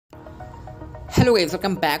Hello guys,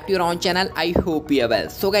 welcome back to your own channel. I hope you are well.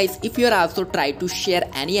 So guys, if you are also try to share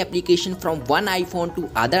any application from one iPhone to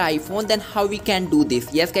other iPhone, then how we can do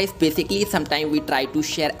this? Yes guys, basically sometimes we try to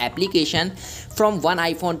share application from one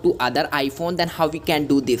iPhone to other iPhone, then how we can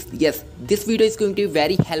do this? Yes, this video is going to be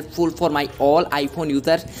very helpful for my all iPhone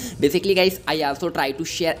users. Basically guys, I also try to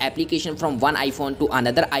share application from one iPhone to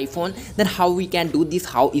another iPhone, then how we can do this?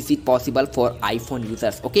 How is it possible for iPhone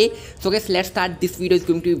users? Okay, so guys, let's start. This video is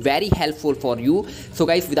going to be very helpful for you. So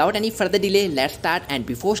guys, without any further delay, let's start. And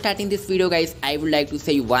before starting this video guys, I would like to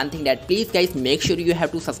say one thing, that please guys, make sure you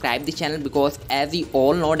have to subscribe this channel, because as you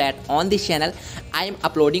all know that on this channel I am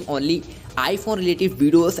uploading only iPhone related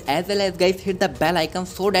videos, as well as guys hit the bell icon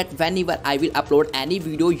so that whenever I will upload any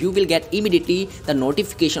video, you will get immediately the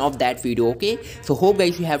notification of that video. Okay, so hope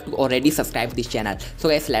guys you have to already subscribe this channel. So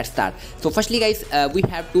guys, let's start. So firstly guys, we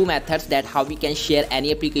have two methods that how we can share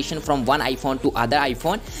any application from one iPhone to other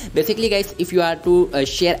iPhone. Basically guys, if you are to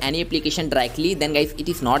share any application directly, then guys it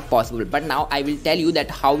is not possible, but now I will tell you that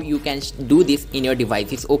how you can do this in your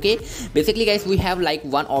devices. Okay, basically guys, we have like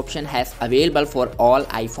one option has available for all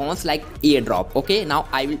iPhones, like Airdrop. Okay, now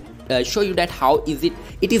I will show you that how is it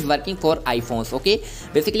is working for iPhones. Okay,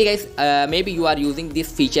 basically guys, maybe you are using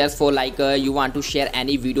these features for like you want to share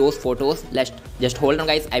any videos, photos. Let's just hold on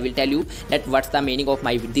guys, I will tell you that what's the meaning of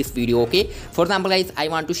this video. Okay, for example guys, I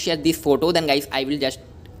want to share this photo, then guys I will just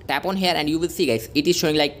tap on here and you will see guys it is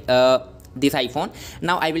showing like this iPhone.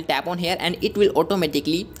 Now I will tap on here and it will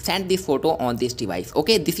automatically send this photo on this device.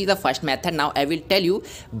 Okay, this is the first method. Now I will tell you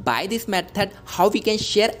by this method how we can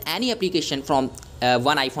share any application from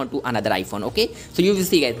one iPhone to another iPhone. Okay, so you will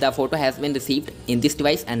see guys the photo has been received in this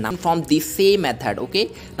device, and now from this same method. Okay,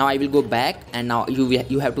 now I will go back, and now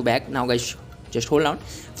you have to back. Now guys, just hold on.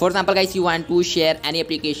 For example guys, you want to share any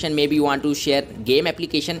application, maybe you want to share game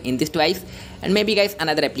application in this device, and maybe guys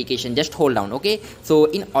another application. Just hold down. Okay, so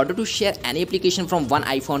in order to share any application from one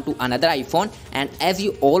iPhone to another iPhone, and as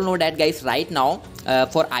you all know that guys, right now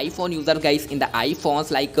for iPhone users guys, in the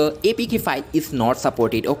iPhones like APK file is not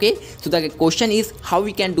supported. Okay, so the question is how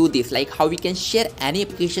we can do this, like how we can share any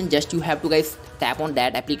application. Just you have to guys tap on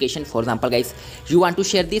that application. For example guys, you want to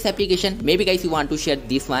share this application, maybe guys you want to share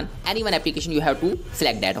this one, any one application you have to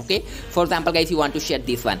select that. Okay, for example guys, you want to share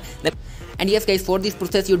this one. And yes guys, for this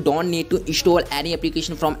process you don't need to install any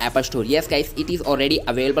application from Apple Store. Yes guys, it is already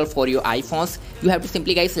available for your iPhones. You have to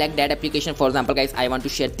simply guys select that application. For example guys, I want to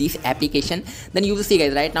share this application, then you will see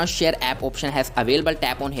guys right now share app option has available.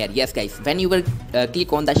 Tap on here. Yes guys, when you will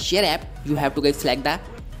click on the share app, you have to guys select the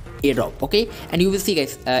Airdrop. Okay, and you will see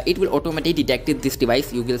guys it will automatically detect this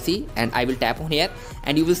device. You will see, and I will tap on here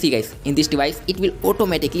and you will see guys in this device it will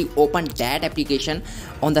automatically open that application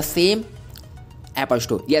on the same Apple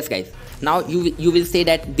Store. Yes guys, now you will say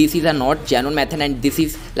that this is a not genuine method and this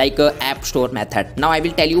is like a App Store method. Now I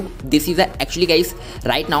will tell you this is a actually guys,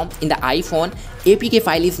 right now in the iPhone APK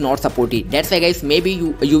file is not supported. That's why guys, maybe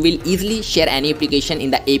you will easily share any application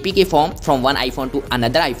in the APK form from one iPhone to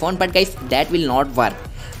another iPhone, but guys that will not work.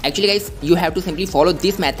 Actually guys, you have to simply follow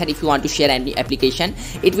this method. If you want to share any application,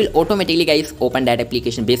 it will automatically guys open that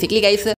application. Basically guys,